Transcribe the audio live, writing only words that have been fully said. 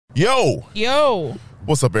Yo.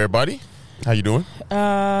 What's up, everybody? How you doing?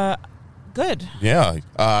 Good. Yeah.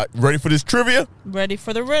 Ready for this trivia? Ready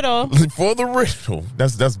for the riddle. For the riddle.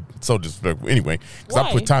 That's so disrespectful. Anyway, because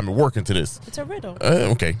I put time and work into this. It's a riddle.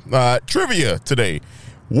 Okay. Trivia today.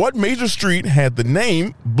 What major street had the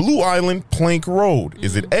name Blue Island Plank Road?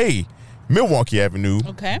 Is it A, Milwaukee Avenue,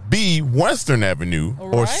 Okay. B, Western Avenue,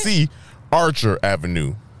 All or right. C, Archer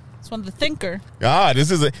Avenue? This one's the thinker.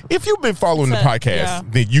 This is if you've been following the podcast, yeah.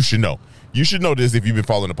 then you should know. You should know this if you've been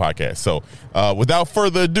following the podcast. So, without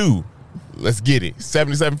further ado, let's get it.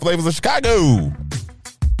 77 Flavors of Chicago.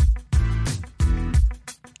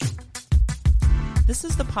 This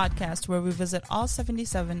is the podcast where we visit all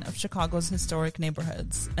 77 of Chicago's historic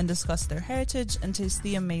neighborhoods and discuss their heritage and taste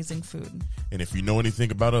the amazing food. And if you know anything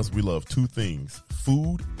about us, we love two things,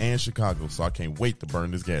 food and Chicago. So I can't wait to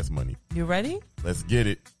burn this gas money. You ready? Let's get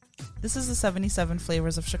it. This is the 77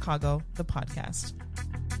 Flavors of Chicago, the podcast.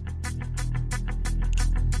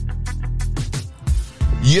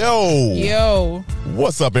 Yo.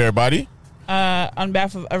 What's up, everybody? On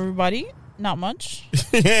behalf of everybody, not much.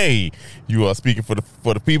 Hey, you are speaking for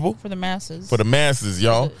the people, For the masses. for the masses,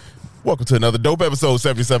 y'all. Welcome to another dope episode,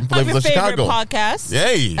 77 Of Flavors your of favorite Chicago. podcast.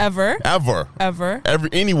 Yay. Ever. Ever.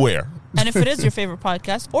 Anywhere. And if it is your favorite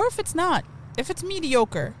podcast, or if it's not, if it's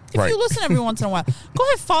mediocre, if Right. you listen every once in a while, go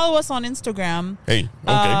ahead, follow us on Instagram. Hey,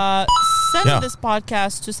 okay. Send Yeah. this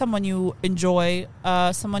podcast to someone you enjoy,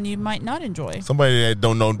 someone you might not enjoy. Somebody that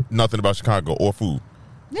don't know nothing about Chicago or food.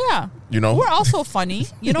 Yeah. You know? We're also funny.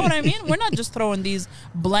 You know what I mean? We're not just throwing these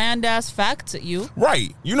bland-ass facts at you.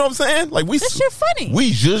 Right. You know what I'm saying? Like This shit funny.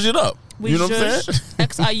 We zhuzh it up. We you know zhuzh. what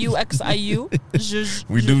I'm saying? XIU. Zhuzh.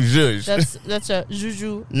 We do zhuzh. That's a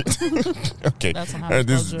juju. Okay. That's not how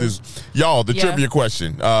it's This y'all, the Yeah. trivia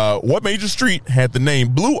question. What major street had the name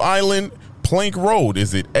Blue Island Plank Road?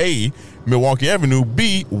 Is it A, Milwaukee Avenue,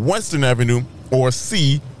 B, Western Avenue, or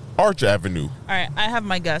C, Arch Avenue? All right, I have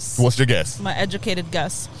my guess. What's your guess? My educated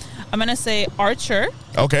guess. I'm going to say Archer.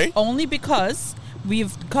 Okay. Only because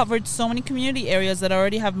we've covered so many community areas that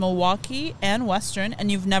already have Milwaukee and Western,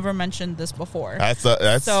 and you've never mentioned this before. That's so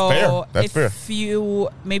fair. That's fair. if you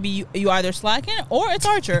either slacking or it's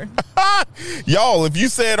Archer. Y'all, if you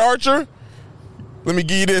said Archer, let me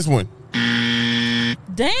give you this one.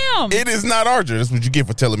 Damn. It is not Archer. That's what you get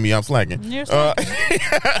for telling me I'm slacking. You're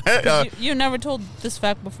slacking. You never told this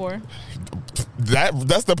fact before.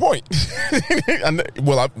 That's the point.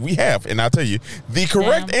 Well, we have, and I'll tell you. The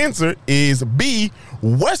correct answer is B,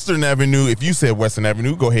 Western Avenue. If you said Western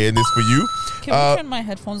Avenue, go ahead. This for you. Can we turn my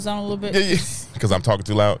headphones down a little bit? Because I'm talking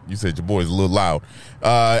too loud. You said your boy is a little loud.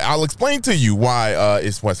 I'll explain to you why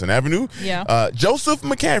it's Western Avenue. Yeah. Joseph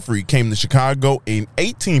McCaffrey came to Chicago in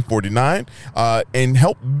 1849 and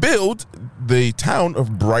helped build the town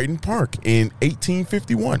of Brighton Park in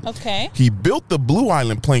 1851. Okay. He built the Blue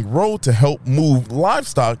Island Plank Road to help move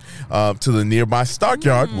livestock to the nearby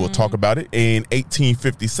stockyard. We'll talk about it in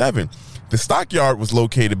 1857. The stockyard was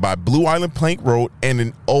located by Blue Island Plank Road and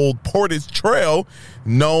an old portage trail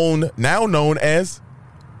now known as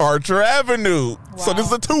Archer Avenue. So this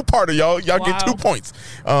is a two-parter, y'all. Y'all get 2 points.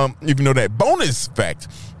 If you know that. Bonus fact,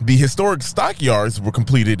 the historic stockyards were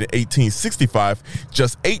completed in 1865,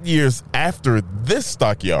 just 8 years after this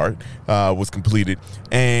stockyard was completed.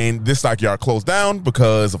 And this stockyard closed down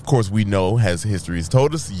because, of course, we know, as history has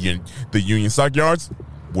told us, the Union stockyards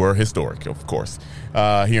were historic, of course,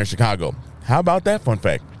 here in Chicago. How about that fun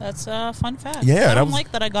fact? That's a fun fact. Yeah, I don't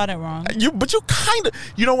like that I got it wrong. But you kind of,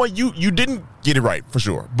 you know what? You didn't get it right for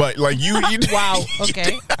sure. But like you Wow.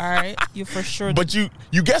 Okay. All right. You for sure. But you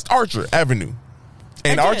guessed Archer Avenue,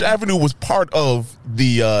 and I did. Archer Avenue was part of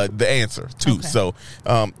the answer too. Okay. So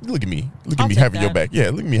look at me I'll take having your that. back. Yeah,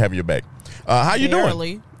 look at me having your back. How you doing?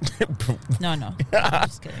 Barely. No. I'm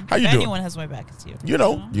just kidding. How you if doing? anyone has my back, it's you. You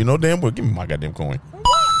know damn well. Give me my goddamn coin.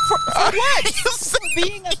 For what? For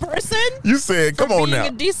being a person? You said, come on being now.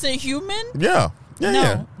 a decent human? Yeah.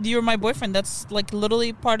 No, you're my boyfriend. That's like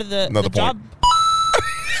literally part of the Another job.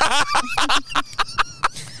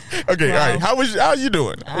 Okay, Wow. all right. How you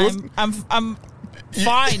doing? I'm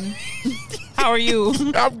fine. How are you?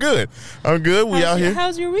 I'm good. We out here.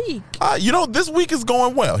 How's your week? This week is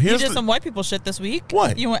going well. You Here's did some white people shit this week.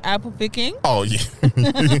 What? You went apple picking? Oh, yeah.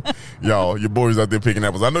 Y'all, your boys out there picking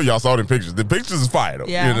apples. I know y'all saw them pictures. The pictures is fire, though.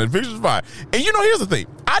 Yeah. The pictures is fire. And here's the thing.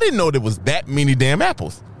 I didn't know there was that many damn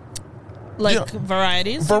apples. Like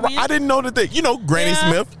varieties? I didn't know that Granny Yeah.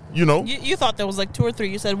 Smith, You thought there was like 2 or 3.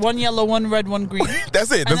 You said 1 yellow, 1 red, 1 green.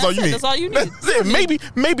 That's it. And That's all you need. That's all you need. That's it.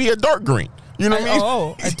 Maybe a dark green. You know what I mean?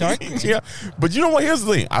 Oh, a dark green. Yeah. But you know what? Here's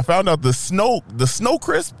the thing. I found out the snow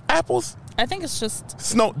crisp apples I think it's just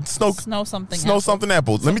Snow something. something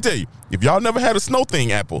apple. Let me tell you, if y'all never had a snow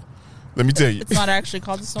thing apple, let me tell you, it's not actually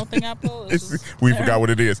called the snow thing apple. We forgot what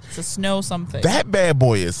it is. It's a snow something. That bad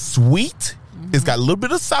boy is sweet. It's got a little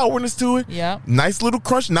bit of sourness to it. Yeah. Nice little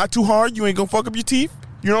crunch, not too hard. You ain't gonna fuck up your teeth.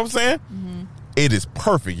 You know what I'm saying? It is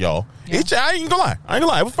perfect, y'all. Yeah. I ain't gonna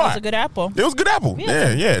lie. It was fine. It was a good apple. It was a good apple.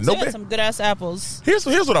 Yeah. No bad. Some good ass apples. Here's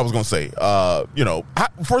what I was gonna say.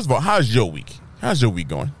 First of all, how's your week? How's your week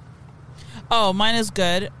going? Oh, mine is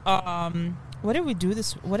good. What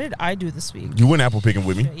did I do this week? You went apple picking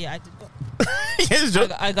with me. Yeah, I did go.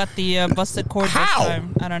 I got the busted cord this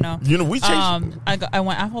time. I don't know. You know, we changed. I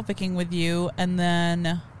went apple picking with you, and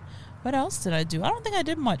then what else did I do? I don't think I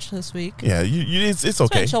did much this week. Yeah, it's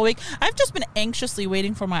okay. Been a chill week. I've just been anxiously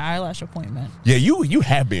waiting for my eyelash appointment. Yeah, you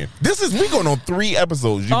have been. We going on 3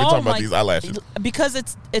 episodes. You've been talking about these eyelashes because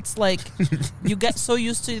it's like you get so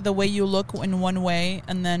used to the way you look in one way,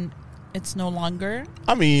 and then it's no longer.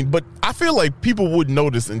 I mean, but I feel like people wouldn't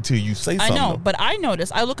notice until you say something. I know, but I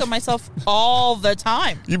notice. I look at myself all the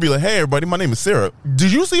time. You'd be like, "Hey, everybody, my name is Sarah.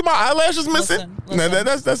 Did you see my eyelashes missing?"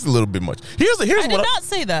 Listen. That's a little bit much. Here's I did not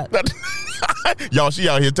say that. Y'all, she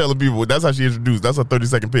out here telling people. That's how she introduced. That's a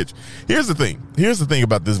 30-second pitch. Here's the thing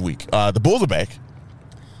about this week. The Bulls are back.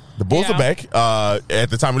 The Bulls are back. At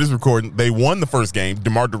the time of this recording, they won the first game.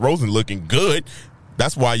 DeMar DeRozan looking good.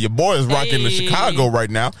 That's why your boy is rocking the Chicago right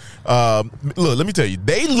now. Look, let me tell you,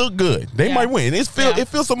 they look good. They might win. It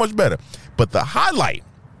feels so much better. But the highlight,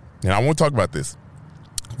 and I want to talk about this,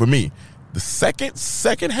 for me, the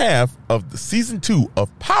second half of the season 2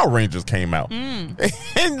 of Power Rangers came out. And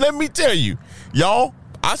let me tell you, y'all,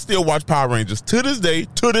 I still watch Power Rangers to this day.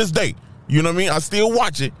 You know what I mean? I still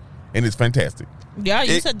watch it, and it's fantastic. Yeah,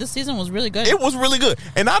 you said this season was really good. It was really good.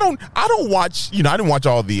 And I don't watch, I didn't watch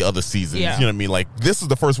all the other seasons. Yeah. You know what I mean? Like, this is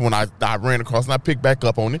the first one I ran across, and I picked back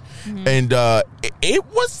up on it. And it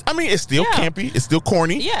was, it's still campy. It's still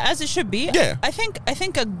corny. Yeah, as it should be. Yeah. I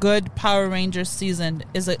think a good Power Rangers season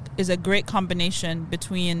is a great combination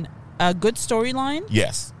between a good storyline.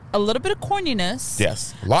 Yes. A little bit of corniness.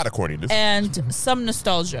 Yes. A lot of corniness. And some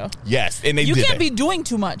nostalgia. Yes. And you can't be doing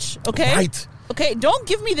too much, okay? Right. Okay, don't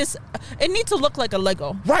give me this. It needs to look like a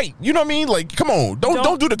Lego. Right. You know what I mean? Like, come on.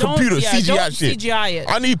 Don't do the computer CGI don't shit. CGI it.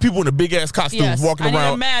 I need people in the big ass costumes walking around. I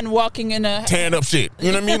need a man walking in a tearing up shit.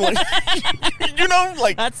 You know what I mean?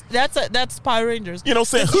 Like, that's Power Rangers. You know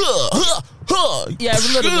what I'm saying? Yeah,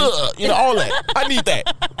 literally. All that. I need that.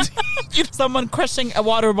 Someone crushing a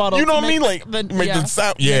water bottle. You know what I mean? Like, make the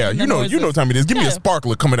sound. Yeah, you know what time it is. Give me a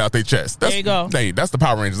sparkler coming out their chest. There you go. Hey, that's the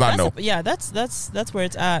Power Rangers I know. That's where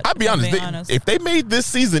it's at. I'll be honest. If they made this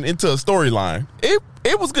season into a storyline,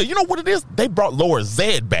 it was good. You know what it is? They brought Lord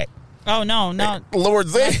Zed back. Oh, no, not Lord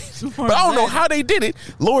Zed. But I don't know how they did it.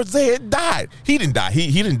 Lord Zed died. He didn't die.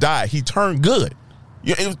 He didn't die. He turned good.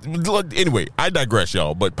 Anyway, I digress,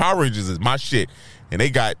 y'all. But Power Rangers is my shit, and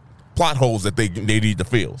they got plot holes that they need to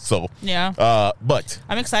fill. So yeah. But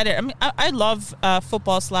I'm excited. I love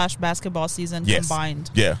football/basketball season combined.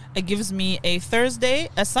 Yeah. It gives me a Thursday,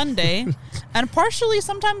 a Sunday, and partially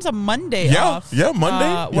sometimes a Monday off. Yeah,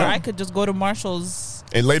 Monday. Where I could just go to Marshall's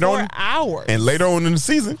and later for on hours. And later on in the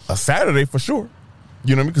season, a Saturday for sure.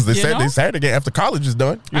 You know what I mean? Because they said they Saturday game after college is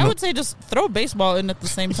done. I would say just throw baseball in at the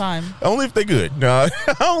same time. Only if they good.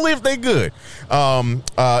 Only if they good.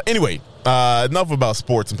 Anyway, enough about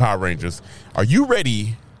sports and Power Rangers. Are you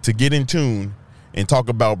ready to get in tune and talk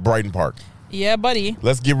about Brighton Park? Yeah, buddy.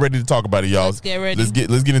 Let's get ready to talk about it, y'all. Let's get ready. Let's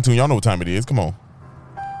get in tune. Y'all know what time it is. Come on.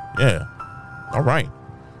 Yeah. All right.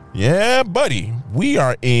 Yeah, buddy. We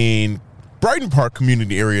are in Brighton Park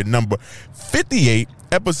community area number 58,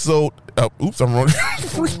 episode. Oops, I'm wrong.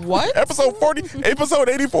 What? Episode 40, episode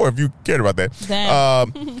 84. If you cared about that.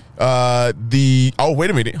 Damn. Wait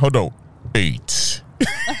a minute. Hold on. 8.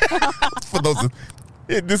 For those.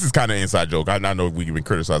 This is kind of an inside joke. I know we've been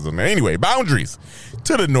criticized on that. Anyway, boundaries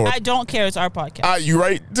to the north. I don't care. It's our podcast. You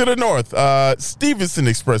right to the north. Stevenson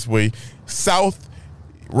Expressway, south.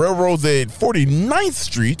 Railroads at 49th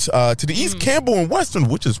Street, to the east, Campbell and Western,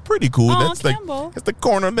 which is pretty cool. That's the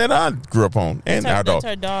corner that I grew up on, and our dog.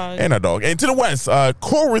 And our dog. And to the west,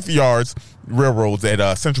 Corwith Yards Railroads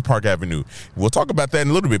at Central Park Avenue. We'll talk about that in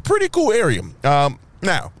a little bit. Pretty cool area.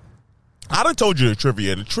 Now, I done told you the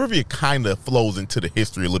trivia. The trivia kind of flows into the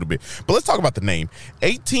history a little bit. But let's talk about the name.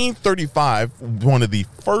 1835, one of the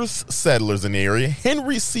first settlers in the area,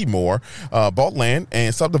 Henry Seymour, bought land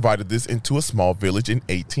and subdivided this into a small village in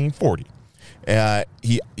 1840.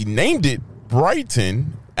 He named it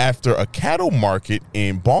Brighton after a cattle market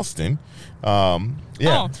in Boston. I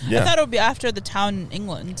thought it would be after the town in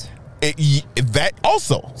England. That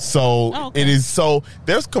also. So okay. it is. So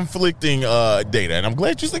there's conflicting data, and I'm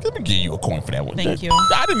glad you said, let me give you a coin for that one. Thank you.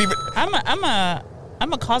 I didn't even.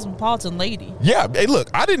 I'm a cosmopolitan lady. Yeah. Hey, look,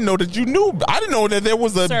 I didn't know that you knew. I didn't know that there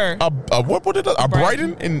was a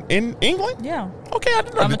Brighton in England. Yeah. Okay, I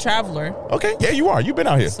didn't know. I'm a traveler. Okay, yeah, you are. You've been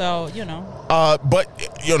out here. So you know. But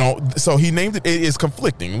you know, so he named it. It is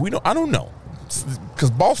conflicting. I don't know, because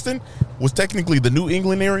Boston was technically the New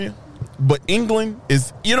England area. But England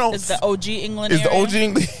is, is the OG England area. Is the OG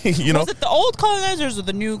England, you know. Was it the old colonizers or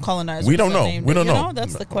the new colonizers? We don't know. We don't know.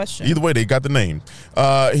 That's the question. Either way, they got the name.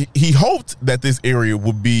 He hoped that this area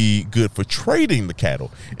would be good for trading the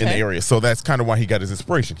cattle in the area. So that's kind of why he got his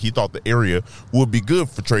inspiration. He thought the area would be good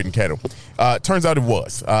for trading cattle. Turns out it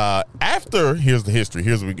was. Here's the history.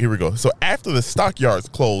 Here we go. So after the stockyards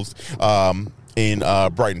closed, in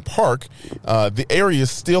Brighton Park, the area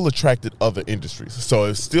still attracted other industries. So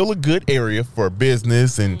it's still a good area for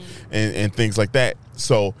business and things like that.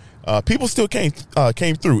 So people still came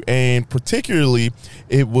through, and particularly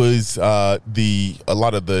it was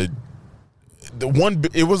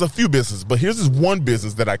it was a few businesses, but here's this one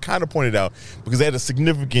business that I kind of pointed out because they had a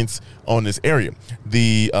significance on this area.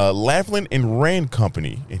 The Laughlin and Rand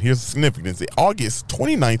Company, and here's the significance. In August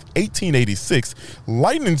 29th, 1886,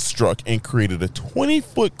 lightning struck and created a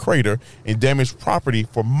 20-foot crater and damaged property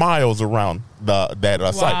for miles around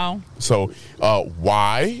that site. So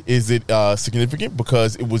why is it significant?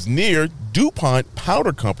 Because it was near DuPont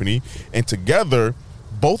Powder Company, and together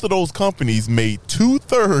both of those companies made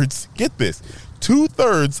 2/3, get this,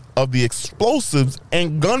 2/3 of the explosives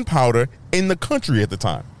and gunpowder in the country at the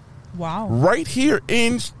time. Wow. Right here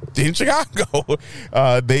in Chicago.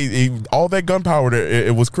 All that gunpowder,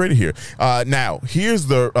 it was created here. Now, here's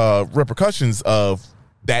the repercussions of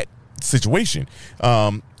that situation.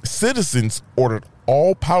 Citizens ordered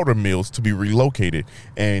all powder mills to be relocated,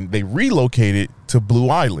 and they relocated to Blue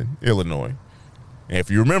Island, Illinois. And if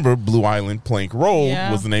you remember, Blue Island Plank Road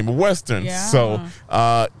was the name of Western. Yeah. So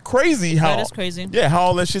crazy how that is crazy. Yeah, how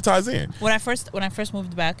all that shit ties in. When I first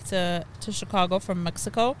moved back to Chicago from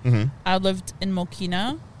Mexico, I lived in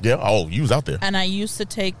Mokina. Yeah. Oh, you was out there. And I used to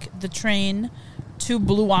take the train to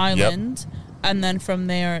Blue Island, and then from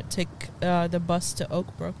there take the bus to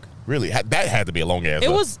Oak Brook. Really? That had to be a long ass.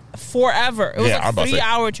 It was forever. It was like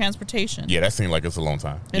 3-hour transportation. Yeah, that seemed like it's a long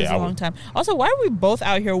time. It is a long time. Also, why are we both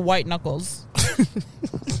out here white knuckles?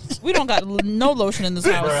 We don't got no lotion in this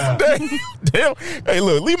house. Damn. Hey,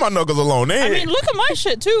 look, leave my knuckles alone. I mean, look at my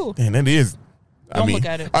shit, too. And that is... Don't look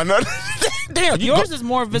at it. I know. Damn, yours is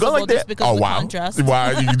more visible just because of the contrast.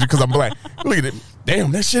 Why? Because I'm black. Look at it.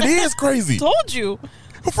 Damn, that shit is crazy. Told you.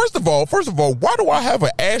 Well, first of all, why do I have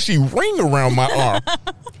an ashy ring around my arm?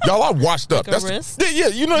 Y'all, I washed up. Like a wrist? Yeah,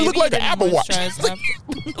 you know, it looked like an Apple Watch.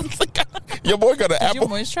 Your boy got an Apple. Did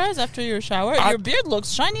you moisturize after your shower? Your beard looks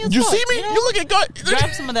shiny as fuck. You see me? You look at God.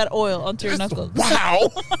 Grab some of that oil onto your knuckles.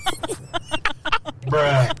 Wow.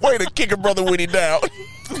 Way to kick a brother when he down.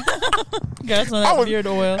 Got some of that beard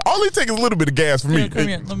oil. All it takes is a little bit of gas for me. Come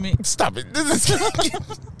here, let me. Stop it.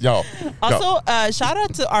 Y'all. Also, shout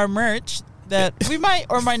out to our merch that we might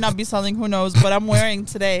or might not be selling, who knows, but I'm wearing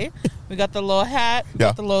today. We got the little hat,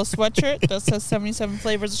 got the little sweatshirt that says 77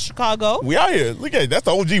 Flavors of Chicago. We out here. Look at it. That's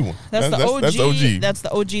the OG one. That's the OG. That's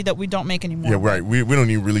the OG that we don't make anymore. Yeah, right. We don't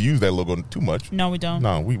even really use that logo too much. No, we don't.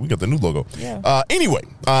 No, we got the new logo. Yeah. Anyway,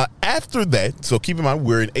 after that, so keep in mind,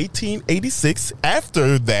 we're in 1886.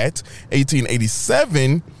 After that,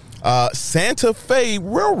 1887, Santa Fe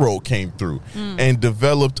Railroad came through and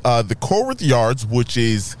developed the Corwith Yards, which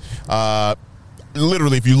is...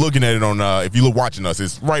 literally, if you're looking at it on, if you're watching us,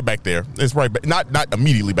 it's right back there. It's right back, not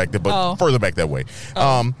immediately back there, but further back that way.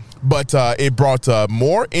 But it brought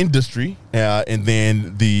more industry, and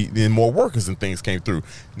then more workers and things came through.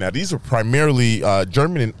 Now, these are primarily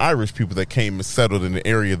German and Irish people that came and settled in the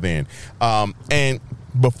area then. And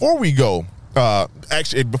before we go,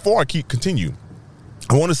 before I continue,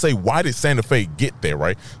 I want to say, why did Santa Fe get there,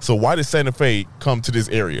 right? So why did Santa Fe come to this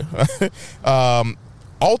area?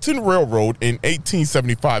 Alton Railroad in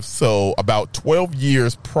 1875, so about 12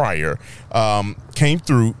 years prior, came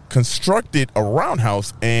through, constructed a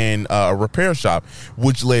roundhouse and a repair shop,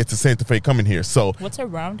 which led to Santa Fe coming here. So what's a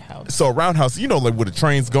roundhouse? So a roundhouse, you know, like where the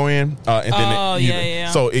trains go in, and then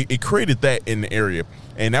yeah. So it created that in the area,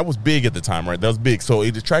 and that was big at the time, right? That was big. So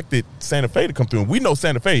it attracted Santa Fe to come through, and we know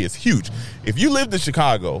Santa Fe is huge. If you lived in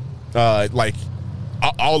Chicago,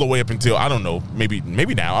 all the way up until, I don't know, maybe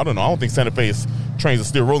now, I don't know. I don't think Santa Fe is trains are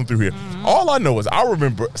still rolling through here. All I know is I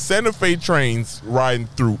remember Santa Fe trains riding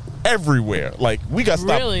through everywhere. Like, we got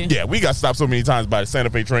stopped. Really? Yeah, we got stopped so many times by the Santa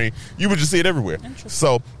Fe train. You would just see it everywhere.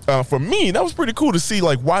 So for me, that was pretty cool to see,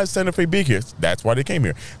 like, why is Santa Fe big here? That's why they came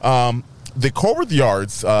here. The Corwith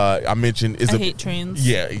Yards, I mentioned, is I hate trains.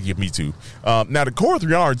 Yeah, me too. Now, the Corwith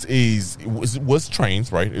Yards was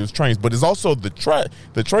trains, right? It was trains, but it's also the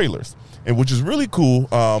trailers, and which is really cool.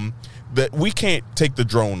 That we can't take the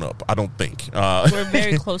drone up, I don't think. We're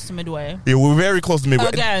very close to Midway. Yeah, we're very close to Midway.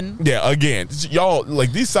 Again. Yeah, again. Y'all,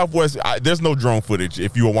 like, these Southwest, there's no drone footage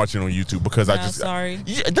if you are watching on YouTube because sorry.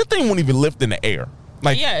 That thing won't even lift in the air.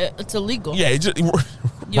 Like, yeah, it's illegal. Yeah,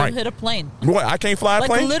 You'll hit a plane. What? I can't fly a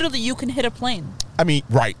plane? Like, literally, you can hit a plane. I mean,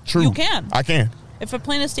 right, true. You can. I can. If a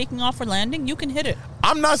plane is taking off or landing, you can hit it.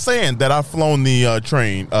 I'm not saying that I've flown the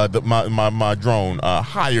train, my drone,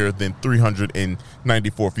 higher than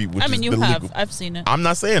 394 feet, which is illegal. You have. I've seen it. I'm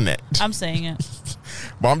not saying that. I'm saying it.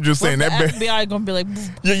 But I'm just saying that FBI going to be like,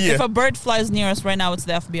 yeah. If a bird flies near us right now, it's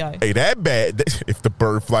the FBI. Hey, that bad. If the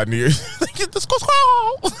bird fly near us, just go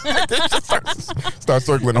start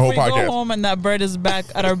circling the whole podcast. We go home and that bird is back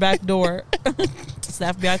at our back door. It's the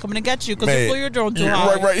FBI coming to get you because you flew your drone too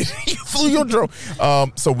high. Right. You flew your drone.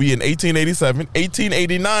 So we in 1887,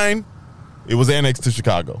 1889. It was annexed to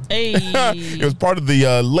Chicago. Hey. It was part of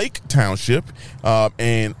the Lake Township.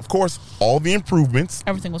 And, of course, all the improvements.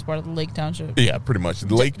 Everything was part of the Lake Township. Yeah, pretty much.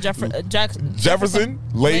 The Lake. Jefferson,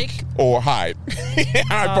 Lake, or Hyde.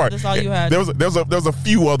 Hyde Park. That's all you had. There was a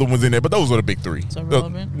few other ones in there, but those were the big three. So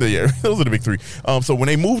relevant. Yeah, those are the big three. So when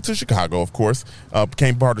they moved to Chicago, of course,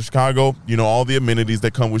 became part of Chicago, all the amenities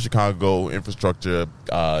that come with Chicago, infrastructure,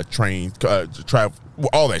 trains, travel,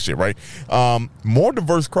 all that shit, right? More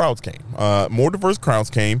diverse crowds came.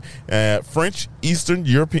 French, Eastern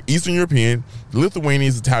European,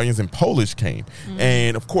 Lithuanians, Italians, and Polish came.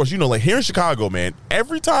 And of course, like here in Chicago, man,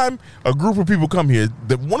 every time a group of people come here,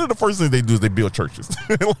 one of the first things they do is they build churches.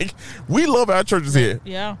 Like, we love our churches here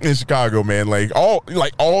in Chicago, man. Like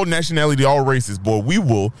all nationality, all races, boy, we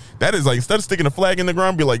will. That is like, instead of sticking a flag in the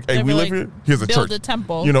ground, be like, hey, we live here, here's a church. Build a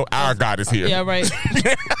temple. Our God is here. Yeah, right.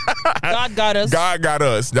 God got us. God got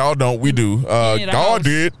us. Y'all don't. We do. God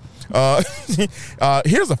did.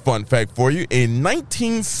 Here's a fun fact for you. In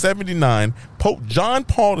 1979, Pope John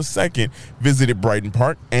Paul II visited Brighton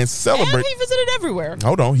Park and celebrated. And he visited everywhere.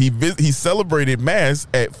 Hold on. He celebrated Mass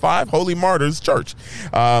at Five Holy Martyrs Church.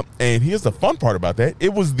 And here's the fun part about that.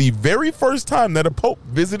 It was the very first time that a Pope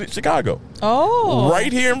visited Chicago. Oh.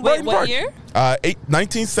 Right here in Brighton Park. What year?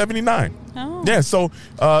 1979. Oh. Yeah, so,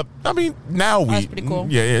 now that's pretty cool.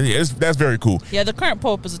 Yeah, that's very cool. Yeah, the current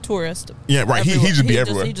Pope is a tourist. Yeah, right. He just be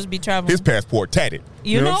everywhere. He just be traveling. His passport tatted.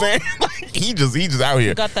 You know what I'm saying? Like, he just out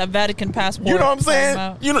here. Got that Vatican passport. You know what I'm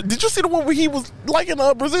saying? Did you see the one where he was liking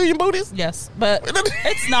Brazilian booties? Yes, but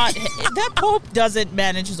it's not. That Pope doesn't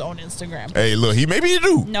manage his own Instagram. Hey, look, maybe he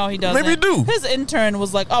do. No, he doesn't. Maybe he do. His intern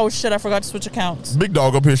was like, "Oh shit, I forgot to switch accounts." Big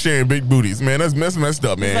dog up here sharing big booties, man. That's messed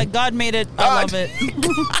up, man. He's like, God made it. I love it.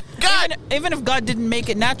 God. Even if God didn't make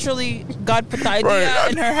it naturally, God put the idea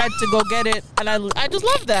in her head to go get it, and I just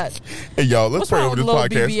love that. Hey, y'all, let's pray over this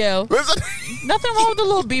podcast. BBL? Nothing wrong with the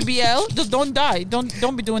little BBL. Just don't die.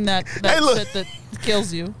 Don't be doing that shit that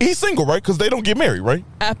kills you. He's single, right? Because they don't get married, right?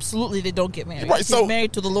 Absolutely, they don't get married. Right, He's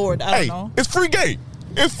married to the Lord. I don't know. It's free game.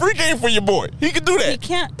 It's free game for your boy. He can do that. He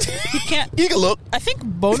can't. He can look. I think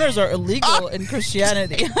boners are illegal in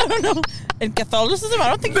Christianity. I don't know. In Catholicism, I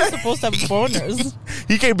don't think you're supposed to have boners.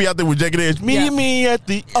 He can't be out there with Jagged Edge. Meet me at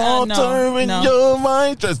the altar in your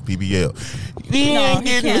mind. Just BBL. No,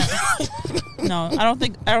 he can't. No,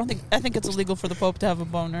 I think it's illegal for the Pope to have a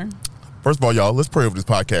boner. First of all, y'all, let's pray over this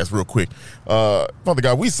podcast real quick. Father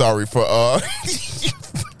God, we sorry for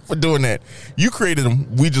for doing that. You created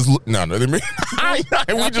them. We just look. No. All right.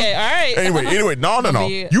 Anyway. No.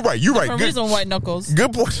 You're right. For reason, white knuckles.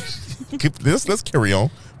 Good boy. Let's carry on.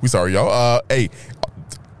 We sorry, y'all. Hey,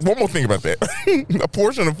 one more thing about that. A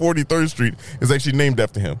portion of 43rd Street is actually named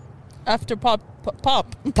after him. After Pop.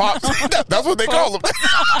 That's what they call him.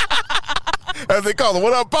 As they call him.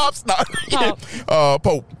 What up, Pops? No. Pop.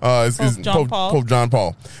 Pope. Pope John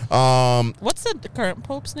Paul. What's the current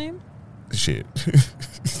Pope's name? Shit.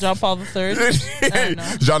 John Paul III? I don't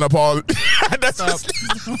know. Jean Paul. That's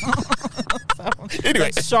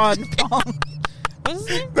anyway. That's Sean Paul. What's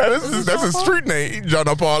his name? That's his street name, John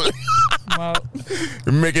Paul. Wow.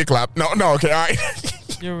 Make it clap. No, okay, all right.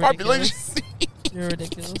 You're ridiculous. You're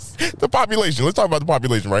ridiculous. The population. Let's talk about the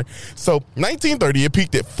population, right? So, 1930, it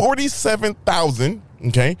peaked at 47,000.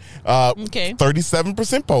 Okay. Okay.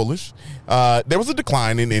 37% Polish. There was a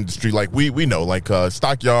decline in industry, like we know, like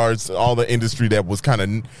stockyards, all the industry that was kind of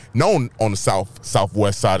known on the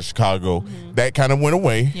southwest side of Chicago, that kind of went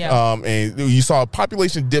away. Yeah. And you saw a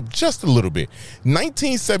population dip just a little bit.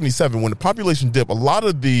 1977, when the population dipped, a lot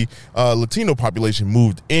of the Latino population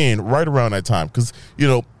moved in right around that time because,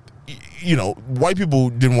 white people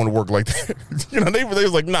didn't want to work like that. They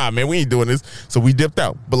was like, nah, man, we ain't doing this. So we dipped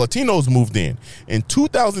out. But Latinos moved in. In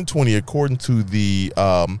 2020, according to the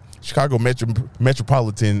Chicago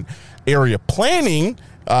Metropolitan Area Planning,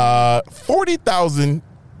 40,000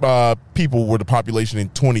 people were the population in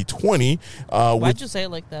 2020. Why'd you say it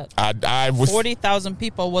like that? I was 40,000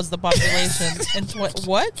 people was the population.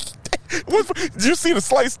 What? Did you see the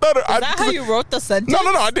slight stutter? Is that how you wrote the sentence? No,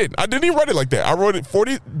 I didn't. I didn't even write it like that. I wrote it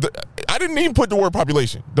 40. I didn't even put the word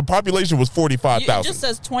population. The population was 45,000. It just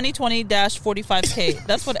says 2020-45K.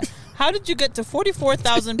 That's what. How did you get to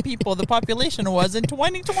 44,000 people? The population was in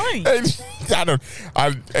 2020.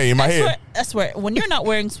 Hey, in my head. I swear, when you're not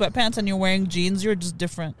wearing sweatpants and you're wearing jeans, you're just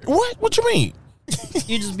different. What you mean?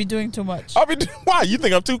 You just be doing too much. Why? You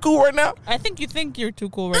think I'm too cool right now? I think you think you're too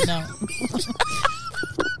cool right now.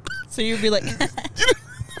 So you'd be like,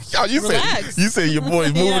 relax. You say your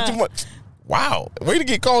boy's moving too much. Wow, way to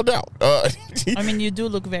get called out. I mean, you do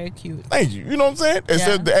look very cute. Thank you. You know what I'm saying? It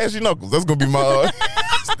said the Ashy Knuckles. That's gonna be my.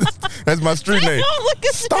 That's my street name.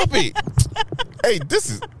 Stop it. Hey, this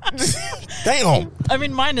is. Damn. I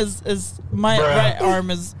mean, mine is my right arm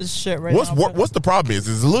is shit right now. What's the problem is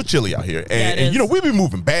it's a little chilly out here, and we be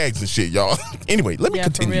moving bags and shit, y'all. Anyway, let me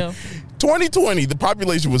continue. For real. 2020, the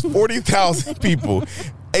population was 40,000 people,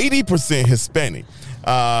 80% Hispanic.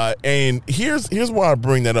 And here's why I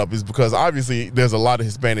bring that up is because obviously there's a lot of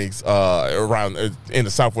Hispanics around in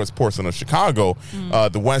the southwest portion of Chicago,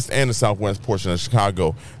 the west and the southwest portion of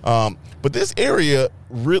Chicago. But this area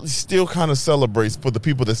really still kind of celebrates for the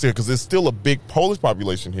people that's here because there's still a big Polish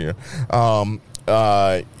population here. And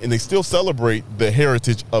they still celebrate the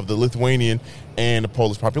heritage of the Lithuanian and the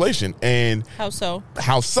Polish population. And how so?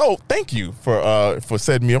 Thank you for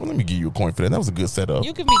setting me up. Let me give you a coin for that. That was a good setup.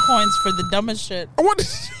 You give me coins for the dumbest shit.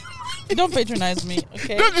 Don't patronize me,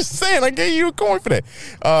 okay? I'm just saying, I gave you a coin for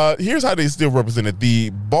that. Here's how they still represented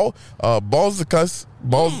the Balzakas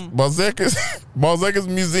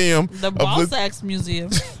Museum. The Balzacs Museum.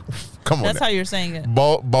 Come on. That's how you're saying it.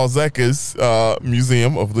 Balzakas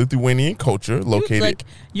Museum of Lithuanian Culture, located.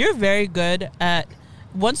 You're very good at.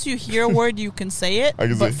 Once you hear a word, you can say it.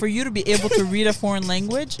 But for you to be able to read a foreign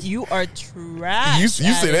language, you are trash. You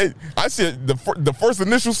say that. I said the first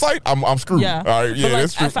initial sight, I'm screwed. Yeah. All right, yeah,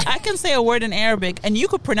 that's true. If I can say a word in Arabic and you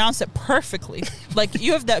could pronounce it perfectly. Like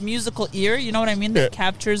you have that musical ear, you know what I mean? That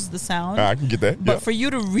captures the sound. I can get that. But for you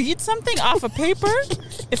to read something off a paper,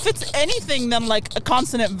 if it's anything than like a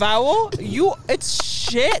consonant vowel, it's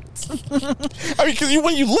shit. I mean, because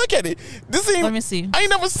when you look at it, this ain't. Let me see. I ain't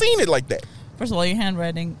never seen it like that. First of all, your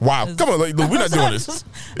handwriting. Wow, come on, we're not doing this.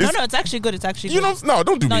 No, it's actually good. It's actually good.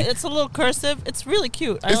 Don't do me. It's a little cursive. It's really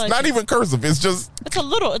cute. It's not even cursive. It's just. It's a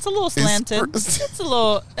little slanted.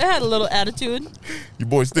 It had a little attitude. Your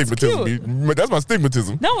boy stigmatism. That's my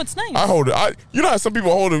stigmatism. No, it's nice. I hold it. You know how some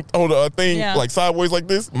people hold a thing like sideways like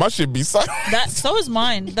this? My shit be sideways. So is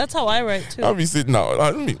mine. That's how I write too. I'll be sitting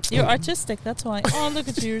You're artistic. That's why. Oh, look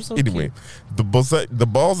at you. You're so anyway, cute. the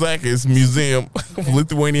Balzakas Museum of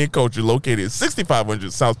Lithuanian Culture, located at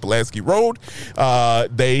 6500 South Pulaski Road.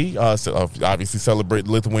 They obviously celebrate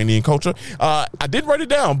Lithuanian culture. I did write it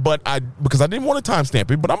down, because I didn't want to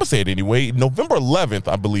timestamp it, but I'm gonna say it anyway. November 11th,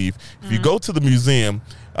 I believe. If you go to the museum,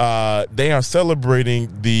 they are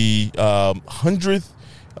celebrating the 100th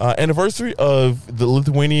anniversary of the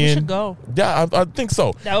Lithuanian. We should go. Yeah, I think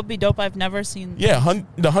so. That would be dope. I've never seen. Yeah,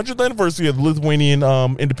 the 100th anniversary of the Lithuanian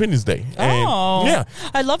Independence Day. And, yeah,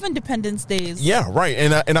 I love Independence Days. Yeah, right.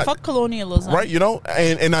 And fuck colonialism. Right,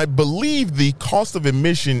 and I believe the cost of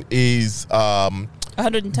admission is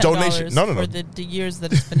 $110 donation. No. For the years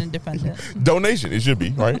that it's been independent. Donation, it should be,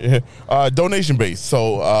 right? Donation based.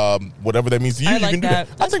 So whatever that means to you, you can do that.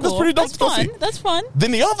 I think that's pretty dope. That's fun. Then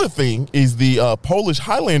the other thing is the Polish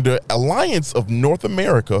Highlander Alliance of North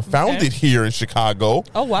America, founded here in Chicago.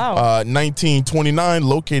 Oh, wow. 1929,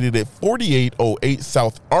 located at 4808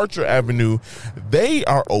 South Archer Avenue. They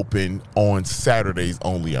are open on Saturdays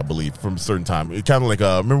only, I believe, from a certain time. It kind of like,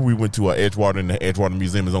 remember we went to Edgewater, and the Edgewater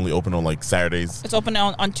Museum is only open on like Saturdays. It's open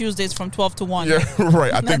on Tuesdays from 12 to 1. Yeah,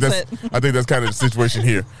 right. I think that's kind of the situation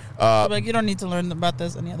here. Like you don't need to learn about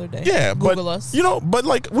this any other day. Yeah, Google us. But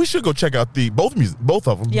like we should go check out both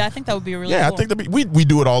of them. Yeah, I think that would be really cool. I think we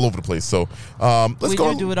do it all over the place. So let's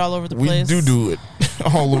go. We do it all over the place. We do it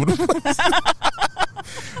all over the place.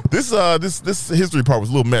 This history part was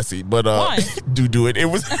a little messy, but Why? do it. It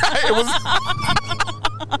was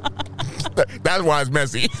that's why it's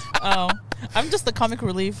messy. Oh, I'm just the comic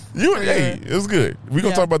relief. It was good. We're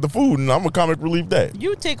gonna talk about the food, and I'm a comic relief dad.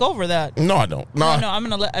 You take over that. No, I don't. No, I'm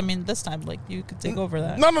gonna let. I mean, this time, like, you could take over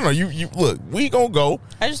that. No. You look. We gonna go.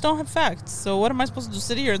 I just don't have facts. So what am I supposed to do?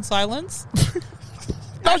 Sit here in silence?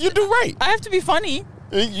 No, you do right. I have to be funny.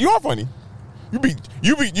 You are funny.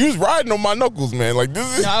 You was riding on my knuckles, man. Like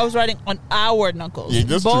this is. No, I was riding on our knuckles. Yeah,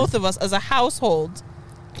 that's Both true. of us as a household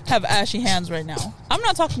have ashy hands right now. I'm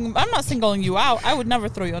not singling you out. I would never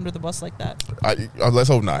throw you under the bus like that. Let's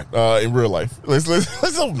hope not. In real life, let's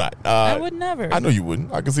hope not. I would never. I know you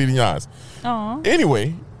wouldn't. I can see it in your eyes. Aw.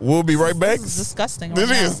 Anyway, we'll be right back. This is disgusting. This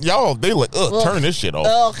right is now. y'all. They like, Ugh. turn this shit off.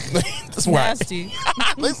 Ugh. That's why. Nasty.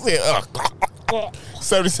 Let's say,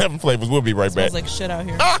 77 flavors. We'll be right Smells back. like shit out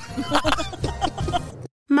here.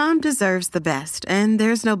 Mom deserves the best, and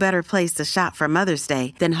there's no better place to shop for Mother's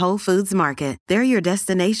Day than Whole Foods Market. They're your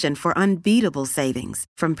destination for unbeatable savings,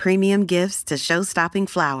 from premium gifts to show-stopping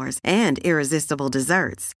flowers and irresistible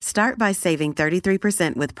desserts. Start by saving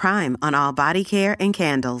 33% with Prime on all body care and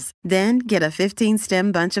candles. Then get a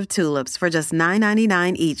 15-stem bunch of tulips for just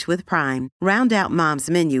 $9.99 each with Prime. Round out Mom's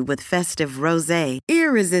menu with festive rosé,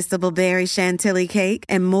 irresistible berry chantilly cake,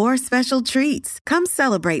 and more special treats. Come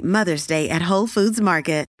celebrate Mother's Day at Whole Foods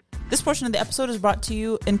Market. This portion of the episode is brought to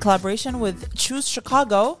you in collaboration with Choose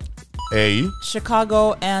Chicago. Hey.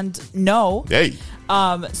 Chicago and No. Hey.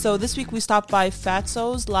 So this week we stopped by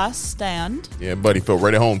Fatso's Last Stand. Yeah, buddy felt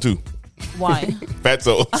right at home, too. Why?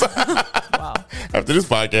 Fatso. Wow. After this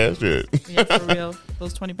podcast, yeah. Yeah, for real.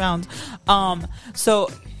 Those 20 pounds. So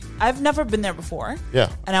I've never been there before. Yeah.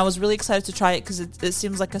 And I was really excited to try it because it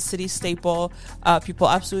seems like a city staple. People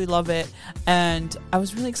absolutely love it. And I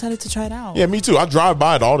was really excited to try it out. Yeah, me too. I drive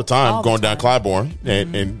by it all the time, All the going down time. Clybourne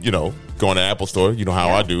and going to Apple Store. You know how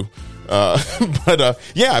I do. But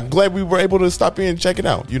I'm glad we were able to stop in and check it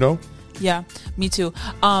out, Yeah, me too.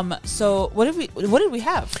 So what did we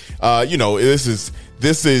have?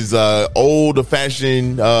 This is old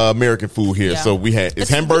fashioned American food here. Yeah. So we had It's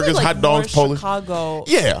hamburgers, really, like, hot dogs, more Polish. Chicago.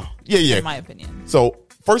 Yeah. In my opinion. So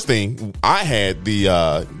first thing, I had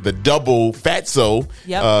the double Fatso.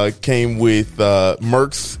 Yep. Came with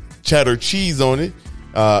Merck's cheddar cheese on it.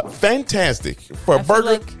 Fantastic for a I feel burger.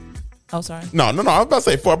 like- oh, sorry. No. I was about to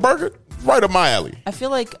say for a burger, right up my alley. I feel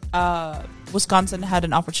like Wisconsin had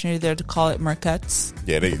an opportunity there to call it Marquette's.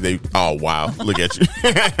 Yeah, they. Oh wow, look at you.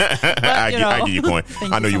 I give you a point.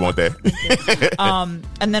 I know you want that.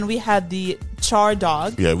 And then we had the char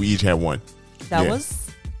dog. Yeah, we each had one. That Yeah. was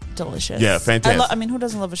delicious. Yeah, fantastic. I mean, who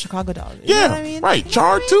doesn't love a Chicago dog? You Yeah, know what I mean? right. You know Char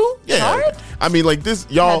what I mean? too. Yeah, Charred? I mean, like this,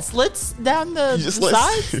 y'all. Had slits down the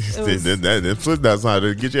sides. It was- that slits down side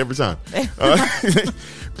to get you every time.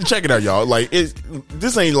 Check it out, y'all. Like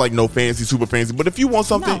this ain't like no fancy, super fancy. But if you want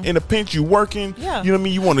something No. in a pinch, you working. Yeah. You know what I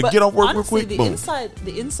mean. You want to But get off work honestly, real quick. Boom.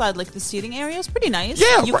 The inside, like the seating area, is pretty nice.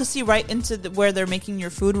 Yeah, you right. can see right into where they're making your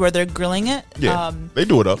food, where they're grilling it. Yeah, they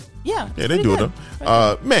do it up. Yeah, Yeah, it's they pretty do good. it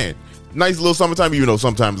up. Man, nice little summertime. Even though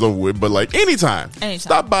sometimes over with, but like anytime.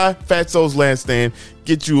 Stop by Fatso's Last Stand.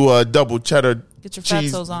 Get you a double cheddar. Get your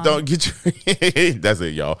cheese. Fatso's on. Don't get you. That's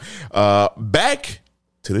it, y'all. Back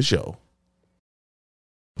to the show.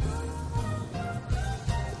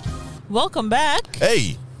 Welcome back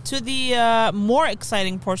Hey. to the more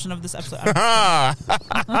exciting portion of this episode.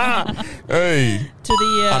 Hey. To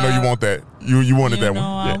the I know you want that. You wanted that know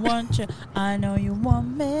one. I want you. I know you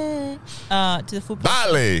want me. To the food.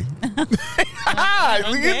 Dale.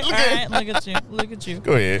 Okay, Look at you. Look at you.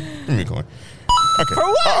 Go ahead. Give me a coin. Okay. For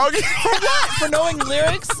what? Okay. For what? For knowing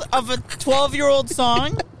lyrics of a 12-year-old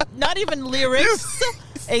song? Not even lyrics.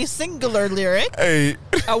 A singular lyric. Hey.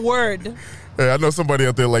 A word. Hey, I know somebody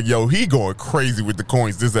out there like, yo, he going crazy with the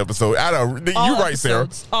coins this episode. You're right, Sarah.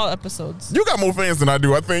 All episodes. You got more fans than I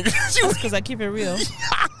do, I think. Because I keep it real.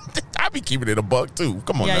 I be keeping it a buck too.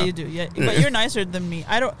 Come on, Yeah, now. you do. Yeah, but you're nicer than me.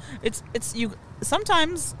 I don't. It's you.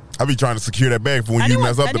 Sometimes I be trying to secure that bag for when you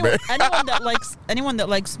mess up the bag. anyone that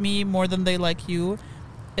likes me more than they like you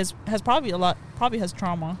has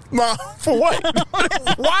trauma. Nah, for what?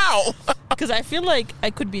 Wow. Because I feel like I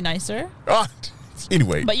could be nicer,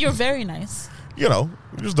 Anyway, but you're very nice.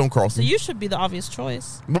 Just don't cross So me. you should be the obvious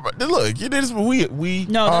choice. But look, it is we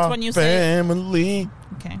No, that's are when you say- family.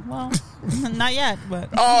 Okay, well, not yet, but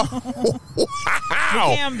Oh, wow.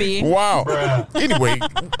 we can be. Wow. Anyway,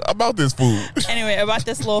 about this food. Anyway, about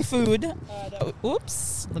this little food.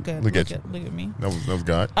 Oops! Look at me. That was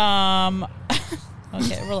God.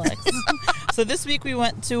 Okay, relax. So this week we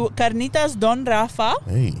went to Carnitas Don Rafa.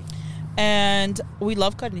 Hey. And we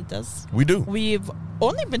love carnitas. We do. We've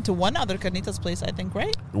only been to one other carnitas place, I think,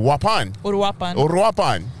 right? Uruapan.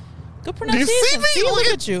 Uruapan. Good pronunciation. Do you see me? See, look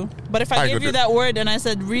at you. But if I gave you that word and I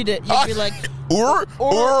said read it, you'd be like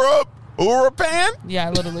Uruapan? Yeah,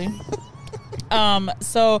 literally.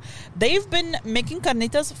 So they've been making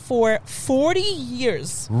carnitas for 40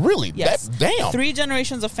 years. Really? Yes. Damn. 3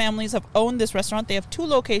 generations of families have owned this restaurant. They have 2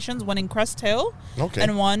 locations, one in Crest Hill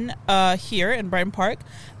and one here in Brighton Park.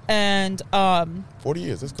 And 40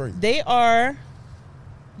 years, that's crazy. They are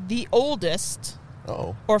the oldest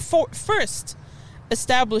or first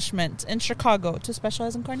establishment in Chicago to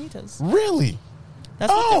specialize in carnitas. Really?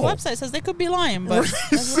 That's what their website says. They could be lying, but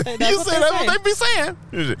that's what they be saying.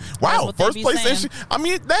 Wow, first place. I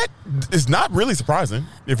mean, that is not really surprising,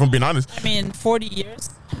 if I'm being honest. I mean, 40 years.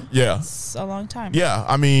 Yeah, it's a long time. Yeah,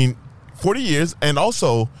 I mean, 40 years, and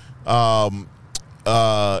also in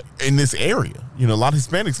this area, a lot of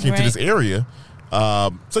Hispanics came to this area.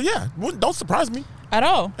 So yeah, don't surprise me at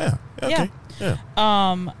all. Yeah. Okay. Yeah.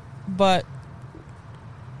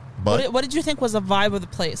 But what did you think was the vibe of the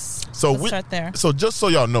place? So Let's start there. So just so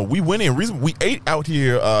y'all know, we went in. We ate out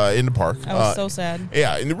here in the park. I was so sad.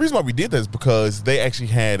 Yeah, and the reason why we did that is because they actually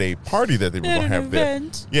had a party that they were going to have there.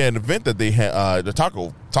 Yeah, an event that they had, the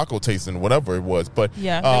taco tasting, whatever it was. But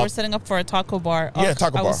yeah, they were setting up for a taco bar. Yeah,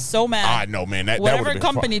 taco bar. I was so mad. I know, man. Whatever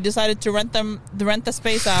company decided to rent the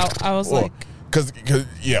space out, I was like. Because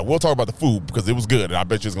we'll talk about the food because it was good and I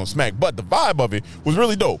bet you it's going to smack. But the vibe of it was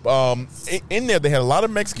really dope. In there, they had a lot of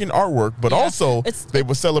Mexican artwork, but also they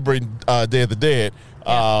were celebrating Day of the Dead,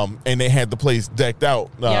 and they had the place decked out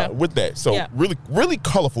with that. So really, really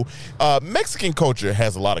colorful. Mexican culture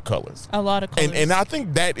has a lot of colors. A lot of colors. And I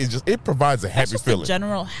think that is just, it provides a happy feeling.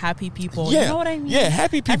 General happy people. Yeah. You know what I mean? Yeah,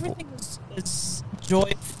 happy people. Everything is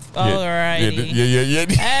joyful. Yeah.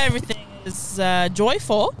 Everything is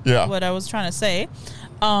joyful. Yeah. What I was trying to say.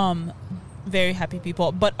 Very happy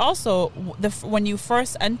people. But also, when you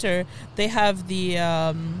first enter, they have the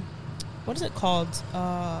what is it called?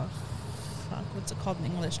 What's it called in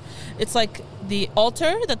English? It's like the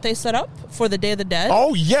altar that they set up for the Day of the Dead.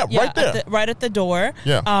 Oh yeah, right there, right at the door.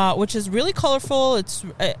 Yeah, which is really colorful. It's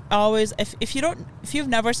always if you've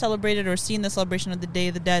never celebrated or seen the celebration of the Day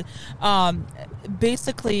of the Dead,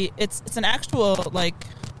 basically it's an actual like.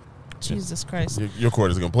 Jesus Christ. Your cord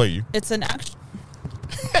is going to play you. It's an actual...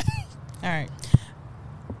 All right.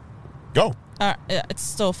 Go. It's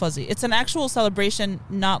still fuzzy. It's an actual celebration,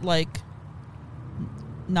 it's not like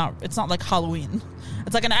Halloween.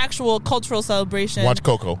 It's like an actual cultural celebration. Watch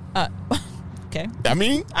Coco. Okay. I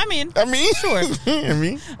mean. Sure. I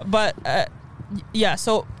mean. But, yeah,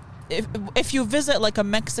 so... If you visit like a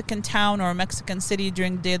Mexican town or a Mexican city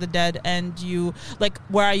during Day of the Dead, and you like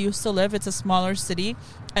where I used to live, it's a smaller city,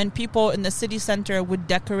 and people in the city center would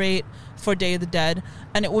decorate for Day of the Dead,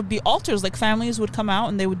 and it would be altars. Like families would come out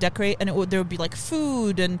and they would decorate, and there would be like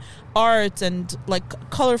food and art and like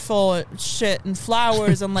colorful shit and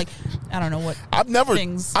flowers and like I don't know what. I've never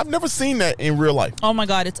seen that in real life. Oh my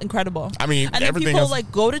God, it's incredible. I mean, and then people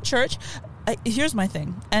like go to church. Here's my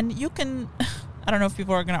thing, and you can. I don't know if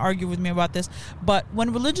people are going to argue with me about this, but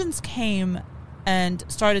when religions came and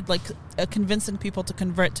started like convincing people to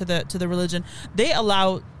convert to the religion, they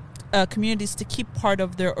allow communities to keep part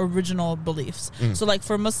of their original beliefs. So like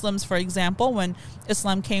for Muslims, for example, when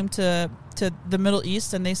Islam came to the Middle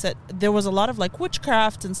East, and they said there was a lot of like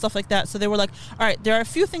witchcraft and stuff like that. So they were like, all right, there are a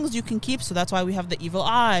few things you can keep. So that's why we have the evil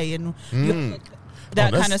eye and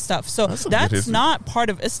that kind of stuff. So that's not part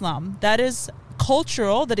of Islam. That is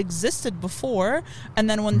cultural that existed before, and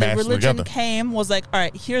then when the religion came, was like, all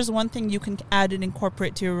right, here's one thing you can add and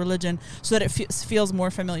incorporate to your religion so that it feels more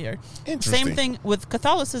familiar. Same thing with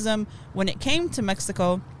Catholicism. When it came to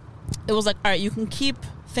Mexico, it was like, all right, you can keep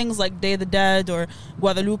things like Day of the Dead or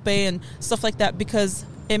Guadalupe and stuff like that because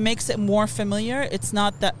it makes it more familiar. It's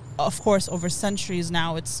not that, of course, over centuries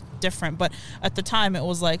now it's different, but at the time it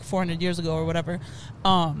was like 400 years ago or whatever.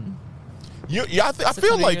 I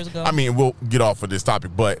feel like, I mean, we'll get off of this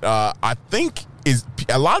topic, but I think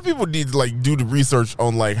a lot of people need to like do the research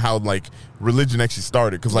on like how like religion actually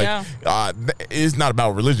started, because like it's not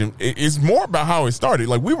about religion, it's more about how it started.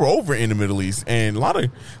 Like we were over in the Middle East, and a lot of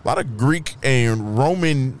Greek and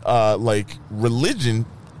Roman like religion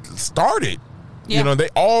started. You know, they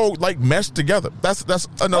all like meshed together. That's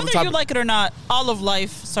another topic. Whether you like it or not, all of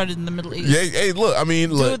life started in the Middle East. Yeah, hey, look, I mean,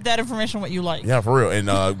 do with that information what you like. Yeah, for real. And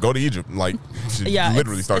go to Egypt, like,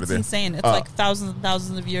 literally started there. It's insane. It's like thousands and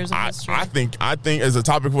thousands of years of history. I think as a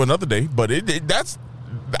topic for another day, but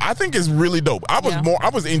I think it's really dope. I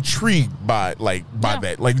was intrigued by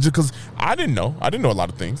that, like, just because I didn't know a lot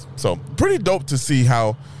of things. So pretty dope to see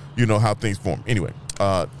how you know, how things form. Anyway,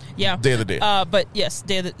 yeah, Day of the Dead. But yes,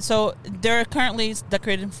 so they're currently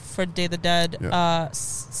decorated for Day of the Dead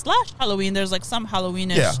 / Halloween. There's like some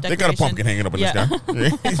Halloweenish. Yeah, decoration. they got a pumpkin hanging up in the sky.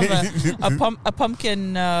 a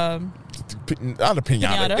pumpkin. Not a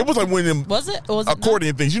pinata. It was like one of them. Was it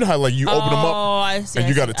accordion things? You know how like you open them up. Oh, I see. And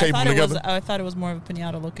you got to tape them together. I thought it was more of a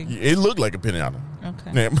pinata looking. It looked like a pinata.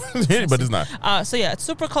 Okay. Yeah, but it's not. So yeah, it's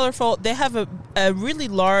super colorful. They have a really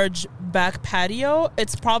large back patio.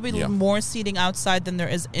 It's probably more seating outside than there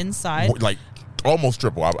is inside. More, like almost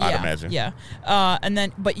triple, I'd imagine. Yeah. And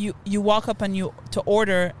then, but you walk up and to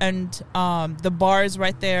order, and the bar is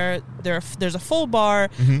right there. There's a full bar.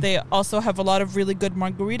 Mm-hmm. They also have a lot of really good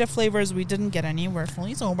margarita flavors. We didn't get any. We're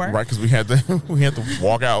fully sober. Right, because we had to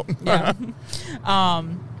walk out. Yeah.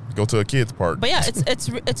 Go to a kids park. But yeah,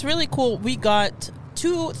 it's really cool. We got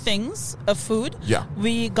 2 things of food. Yeah.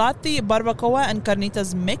 We got the barbacoa and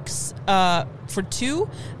carnitas mix for 2,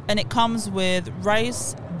 and it comes with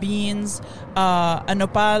rice, beans, a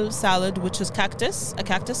nopal salad, which is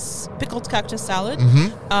pickled cactus salad.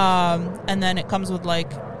 Mm-hmm. And then it comes with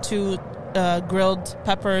like 2 grilled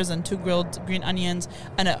peppers and 2 grilled green onions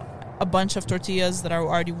and a bunch of tortillas that are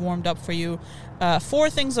already warmed up for you. 4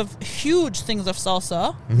 huge things of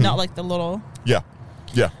salsa, not like the little. Yeah.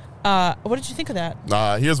 What did you think of that?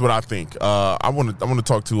 Here's what I think. I want to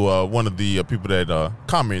talk to one of the people that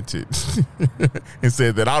commented and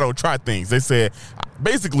said that I don't try things. They said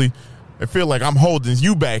basically, I feel like I'm holding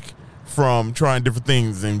you back from trying different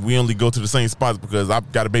things, and we only go to the same spots because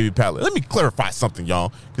I've got a baby palate. Let me clarify something,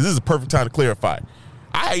 y'all, because this is a perfect time to clarify.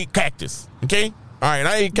 I ate cactus, okay? All right,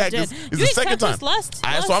 I ate cactus. It's the second time.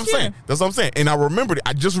 That's what I'm saying. That's what I'm saying. And I remembered it.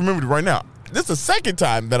 I just remembered it right now. This is the second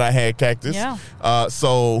time that I had cactus. Yeah.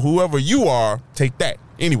 So whoever you are, take that.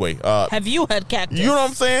 Anyway. Have you had cactus? You know what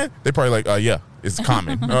I'm saying? They're probably like, yeah, it's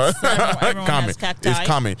common. Common. It's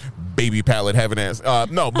common. Baby palate having ass.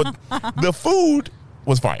 No, but the food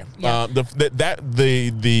was fire. Yeah.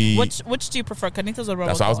 Which do you prefer, carnitas or barbacoa?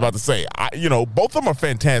 That's what I was about to say. Both of them are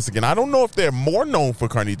fantastic, and I don't know if they're more known for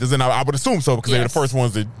carnitas, and I would assume so because they're the first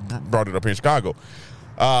ones that brought it up here in Chicago.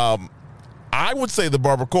 I would say the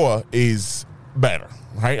barbacoa is better,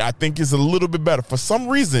 right? I think it's a little bit better. For some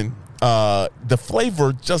reason, the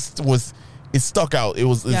flavor just it stuck out. It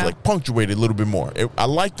was like punctuated a little bit more. I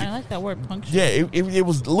liked it. I like that word, punctuated. Yeah, it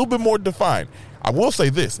was a little bit more defined. I will say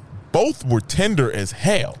this. Both were tender as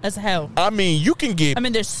hell. I mean, you can get...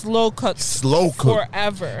 they're slow cooked.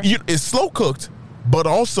 Forever. It's slow cooked, but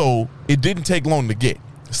also it didn't take long to get.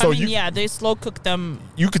 So they slow cooked them.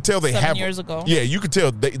 You could tell they 7 years ago. Yeah, you could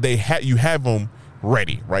tell you have them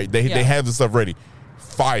ready, right? They have the stuff ready.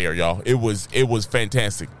 Fire, y'all. It was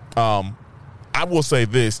fantastic. I will say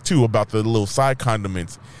this too about the little side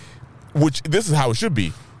condiments, which this is how it should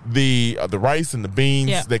be. The rice and the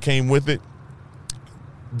beans that came with it.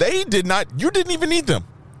 You didn't even need them.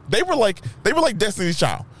 They were like Destiny's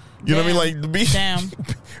Child. You know what I mean? Like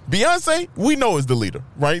Beyonce, we know is the leader,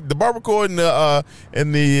 right? The barbacoa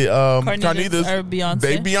and the carnitas are Beyonce.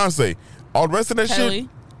 They Beyonce. All the rest of that shit,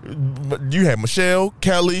 you had Michelle,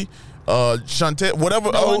 Kelly, Chantel,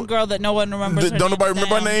 whatever. One girl that no one remembers. Don't nobody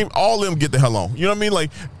remember her name. All of them get the hell on. You know what I mean?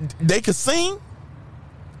 Like they could sing,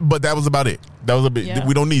 but that was about it. That was a bit. Yeah.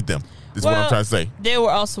 We don't need them. Is what I'm trying to say. They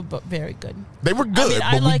were also very good. They were good,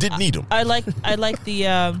 but we didn't need them. I like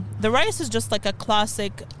the rice is just like a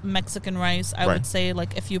classic Mexican rice. I would say,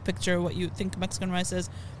 like, if you picture what you think Mexican rice is,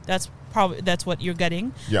 that's what you're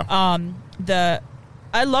getting. Yeah.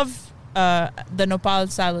 I love the nopal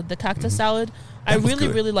salad, the cactus salad. I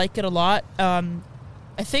really like it a lot. I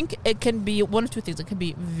think it can be one of 2 things. It can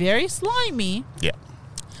be very slimy. Yeah.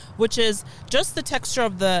 Which is just the texture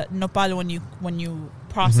of the nopal when you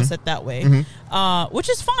process it that way, which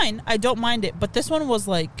is fine. I don't mind it, but this one was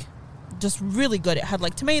like just really good. It had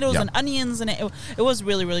like tomatoes and onions, and it was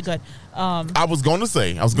really, really good. I was going to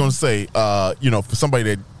say, for somebody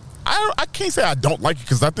that I can't say I don't like it,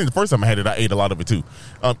 because I think the first time I had it, I ate a lot of it too.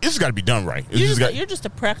 It's just got to be done right. You're just a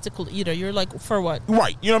practical eater. You're like, for what?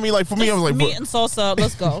 Right. You know what I mean? Like for me, I was like, meat and salsa.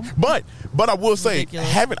 Let's go. But I will say, I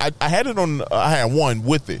had it on. I had one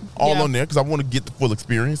with it all on there because I want to get the full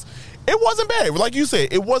experience. It wasn't bad. Like you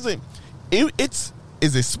said, it wasn't.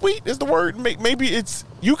 Is it sweet? Is the word? Maybe it's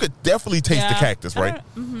you could definitely taste the Yeah. cactus, right?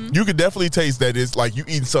 You could definitely taste that it's like you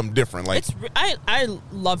eating something different. Like I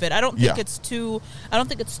love it. I don't think Yeah. it's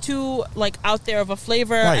too like out there of a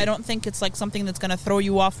flavor. Right. I don't think it's like something that's gonna throw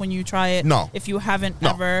you off when you try it. No. If you haven't No.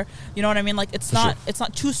 ever, you know what I mean? Like it's For not sure. it's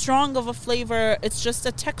not too strong of a flavor. It's just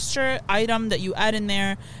a texture item that you add in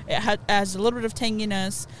there. It has a little bit of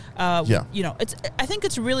tanginess. Yeah. You know, I think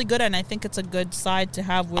it's really good, and I think it's a good side to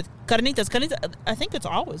have with carnitas. I think it's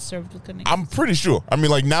always served with carnitas. I'm pretty sure. I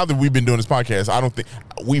mean, like now that we've been doing this podcast, I don't think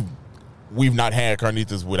we've not had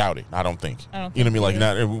carnitas without it. I don't think. I don't You know what I think mean?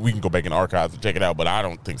 Like now we can go back in the archives and check it out, but I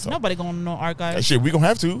don't think so. Nobody gonna know archives. Shit, we gonna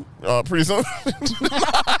have to pretty soon.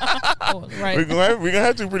 Oh, right. we gonna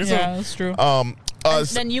have to pretty soon. Yeah, that's true. And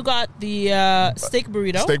Then you got the steak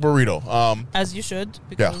burrito, steak burrito. as you should,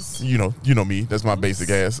 Yeah, because you know me. That's my basic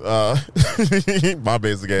ass. My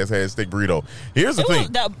basic ass has steak burrito. Here's the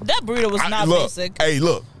thing. that burrito was not look, basic. Hey,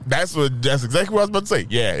 look. That's exactly what I was about to say.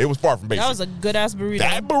 Yeah, it was far from basic. That was a good ass burrito.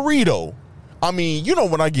 That burrito. I mean, you know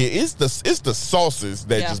what I get? It's the sauces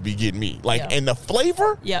that Yeah. just be getting me. Like, Yeah. and the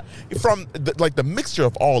flavor. Yep. From the mixture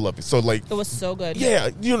of all of it. So like. It was so good. Yeah,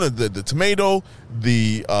 you know the tomato,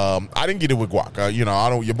 I didn't get it with guac.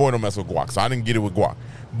 Your boy don't mess with guac, so I didn't get it with guac.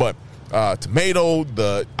 But tomato,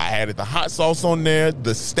 I added the hot sauce on there.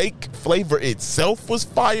 The steak flavor itself was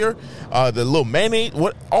fire. The little mayonnaise,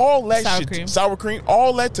 all that Sour shit, cream. sour cream,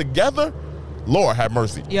 all that together. Lord have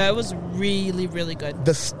mercy. Yeah, it was really, really good.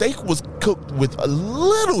 The steak was cooked with a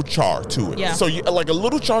little char to it. Yeah. So like a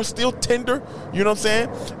little char, still tender. You know what I'm saying?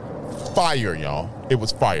 Fire, y'all. It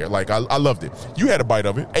was fire. Like I loved it. You had a bite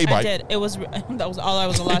of it. A bite. I did. That was all I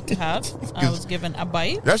was allowed to have. I was given a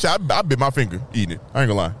bite. That shit, I bit my finger eating it. I ain't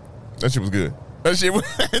gonna lie. That shit was good. That shit was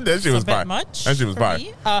It's a bit fire. much. That shit was for fire.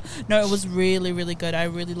 me. No, it was really, really good. I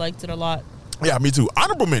really liked it a lot. Yeah, me too.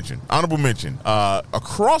 Honorable mention.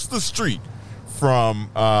 Across the street from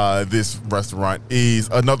this restaurant is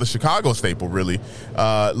another Chicago staple, really.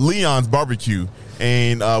 Leon's Barbecue.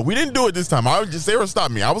 And we didn't do it this time. Sarah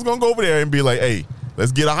stopped me. I was gonna go over there and be like, hey,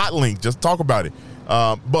 let's get a hot link. Just talk about it.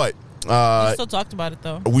 But We still talked about it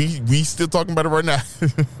though. we still talking about it right now.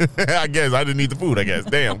 I guess I didn't need the food. I guess.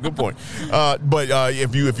 Damn, good point. But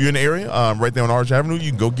if you're in the area, right there on Arch Avenue, you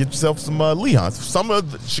can go get yourself some Leon's. Some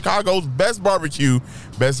of Chicago's best barbecue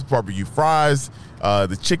fries,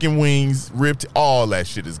 the chicken wings, ribs, all that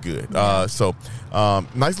shit is good. So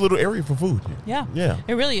nice little area for food. Yeah. Yeah.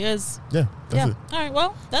 It really is. Yeah. That's Yeah. it. All right.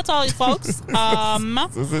 Well, that's all, folks.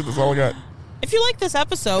 That's it. That's all I got. If you like this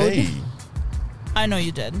episode, Hey. I know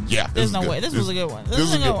you did. Yeah. this There's is no good. way. This was a good one. This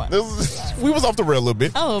was a good one. We was off the rail a little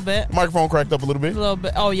bit. A little bit. Microphone cracked up a little bit. A little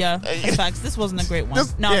bit. Oh yeah, that's facts. This wasn't a great one.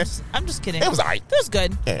 This- No, yeah. I'm just kidding. It was alright. It was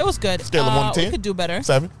good. Yeah. It was good. Scale of 1 to 10. We could do better.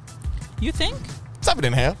 7. You think?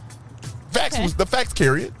 7.5. Facts Okay. the facts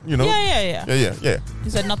carry it. You know. Yeah. Yeah. You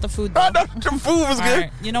said not the food. Oh, Though. no, the food was All good.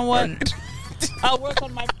 right. You know what? I'll work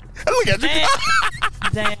on my. Look at you.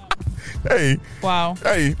 Damn. Hey. Wow.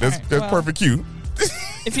 Hey, that's All right, that's well. perfect cue.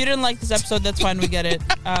 If you didn't like this episode, that's fine. We get it.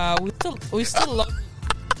 We still love.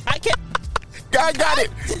 I can't. I got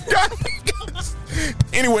it.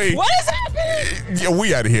 Anyway. What is happening? Yeah,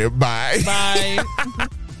 we out of here. Bye. Bye.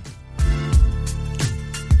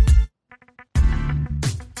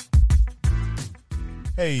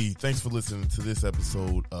 Hey, thanks for listening to this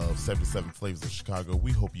episode of 77 Flavors of Chicago.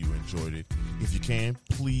 We hope you enjoyed it. If you can,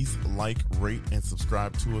 please like, rate, and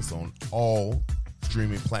subscribe to us on all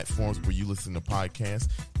streaming platforms where you listen to podcasts.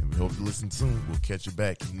 And we hope you listen soon. We'll catch you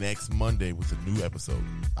back next Monday with a new episode.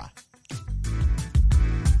 Bye.